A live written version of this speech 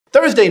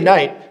Thursday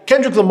night,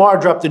 Kendrick Lamar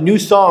dropped a new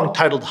song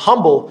titled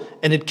Humble,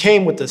 and it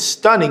came with a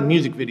stunning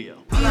music video.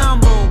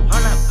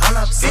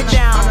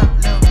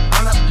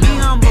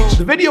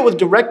 The video was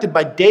directed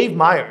by Dave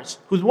Meyers,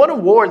 who's won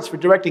awards for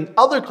directing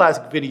other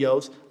classic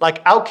videos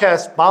like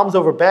Outkast's Bombs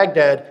Over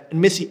Baghdad and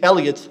Missy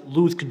Elliott's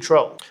Lose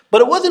Control. But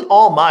it wasn't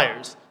all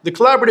Meyers. The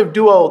collaborative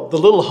duo The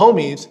Little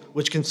Homies,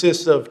 which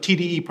consists of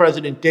TDE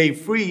president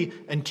Dave Free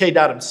and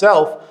K-Dot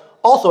himself,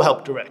 also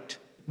helped direct.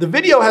 The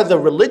video has a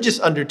religious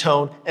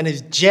undertone and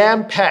is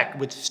jam-packed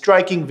with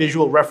striking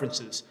visual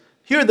references.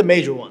 Here are the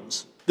major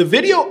ones. The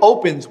video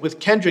opens with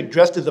Kendrick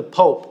dressed as a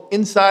pope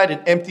inside an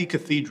empty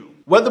cathedral.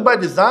 Whether by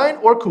design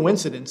or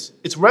coincidence,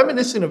 it's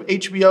reminiscent of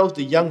HBO's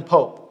The Young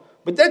Pope,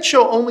 but that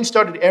show only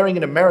started airing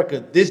in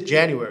America this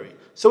January,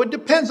 so it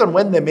depends on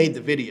when they made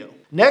the video.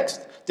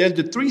 Next, there's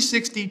the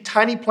 360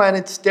 Tiny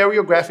Planet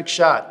stereographic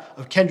shot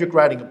of Kendrick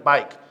riding a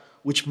bike,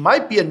 which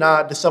might be a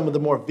nod to some of the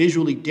more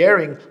visually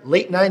daring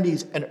late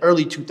 90s and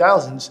early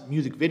 2000s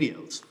music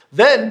videos.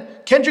 Then,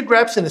 Kendrick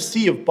raps in a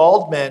sea of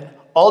bald men,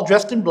 all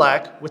dressed in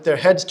black, with their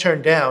heads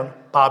turned down,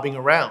 bobbing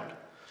around.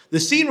 The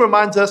scene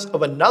reminds us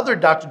of another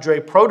Dr. Dre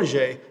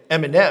protege,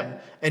 Eminem,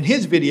 and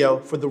his video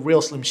for The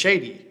Real Slim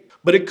Shady.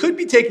 But it could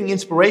be taking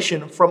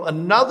inspiration from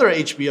another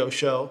HBO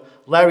show,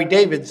 Larry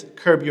David's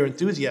Curb Your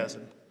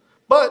Enthusiasm.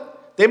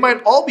 But they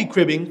might all be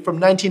cribbing from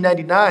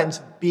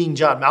 1999's Being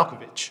John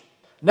Malkovich.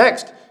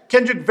 Next,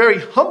 Kendrick very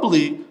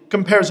humbly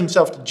compares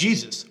himself to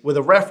Jesus with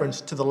a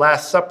reference to The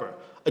Last Supper,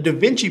 a Da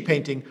Vinci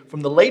painting from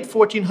the late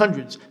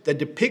 1400s that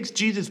depicts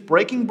Jesus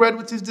breaking bread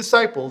with his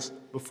disciples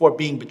before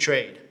being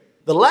betrayed.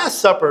 The Last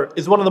Supper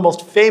is one of the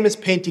most famous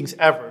paintings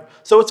ever,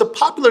 so it's a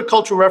popular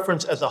cultural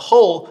reference as a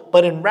whole,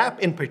 but in rap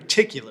in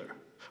particular.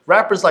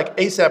 Rappers like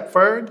A$AP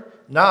Ferg,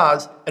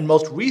 Nas, and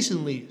most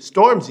recently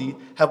Stormzy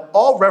have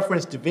all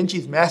referenced Da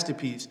Vinci's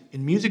masterpiece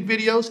in music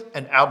videos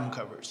and album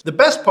covers. The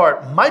best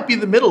part might be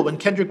the middle when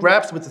Kendrick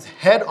raps with his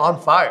head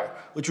on fire,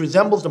 which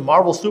resembles the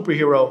Marvel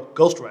superhero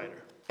Ghost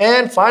Rider.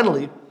 And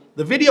finally,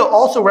 the video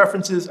also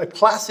references a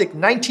classic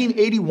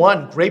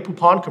 1981 Grey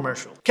Poupon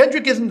commercial.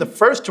 Kendrick isn't the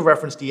first to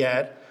reference the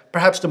ad.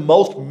 Perhaps the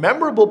most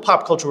memorable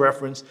pop culture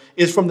reference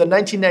is from the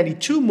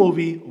 1992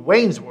 movie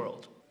Wayne's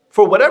World.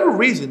 For whatever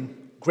reason,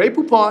 Grey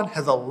Poupon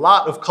has a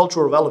lot of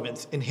cultural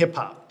relevance in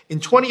hip-hop. In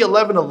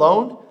 2011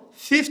 alone,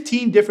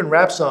 15 different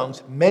rap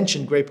songs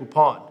mentioned Grey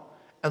Poupon.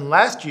 And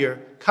last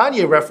year,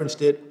 Kanye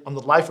referenced it on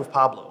The Life of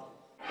Pablo.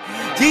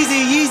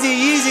 Yeezy, Yeezy,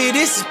 Yeezy,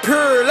 this is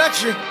pure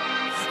luxury.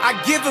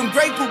 I give him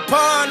Grey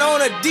Poupon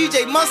on a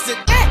DJ Mustard.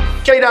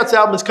 K-Dot's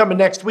album is coming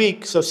next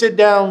week, so sit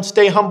down,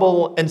 stay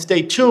humble, and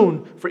stay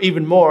tuned for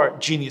even more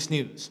genius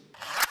news.